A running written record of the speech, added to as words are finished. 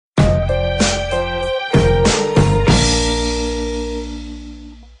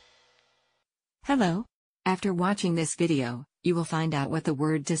Hello. After watching this video, you will find out what the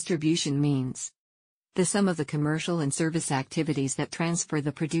word distribution means. The sum of the commercial and service activities that transfer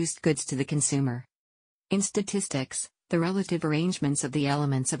the produced goods to the consumer. In statistics, the relative arrangements of the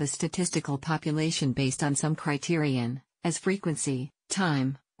elements of a statistical population based on some criterion, as frequency,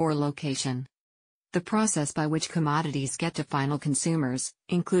 time, or location. The process by which commodities get to final consumers,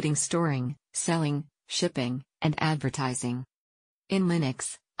 including storing, selling, shipping, and advertising. In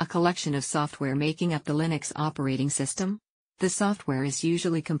Linux, a collection of software making up the Linux operating system. The software is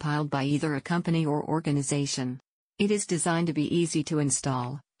usually compiled by either a company or organization. It is designed to be easy to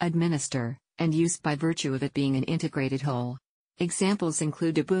install, administer, and use by virtue of it being an integrated whole. Examples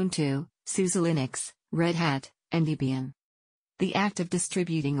include Ubuntu, SUSE Linux, Red Hat, and Debian. The act of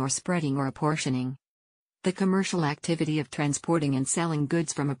distributing or spreading or apportioning. The commercial activity of transporting and selling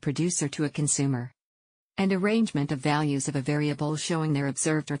goods from a producer to a consumer. And arrangement of values of a variable showing their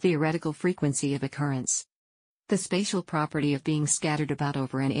observed or theoretical frequency of occurrence. The spatial property of being scattered about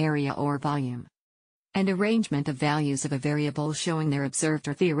over an area or volume. And arrangement of values of a variable showing their observed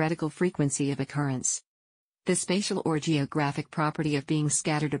or theoretical frequency of occurrence. The spatial or geographic property of being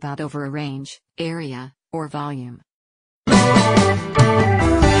scattered about over a range, area, or volume.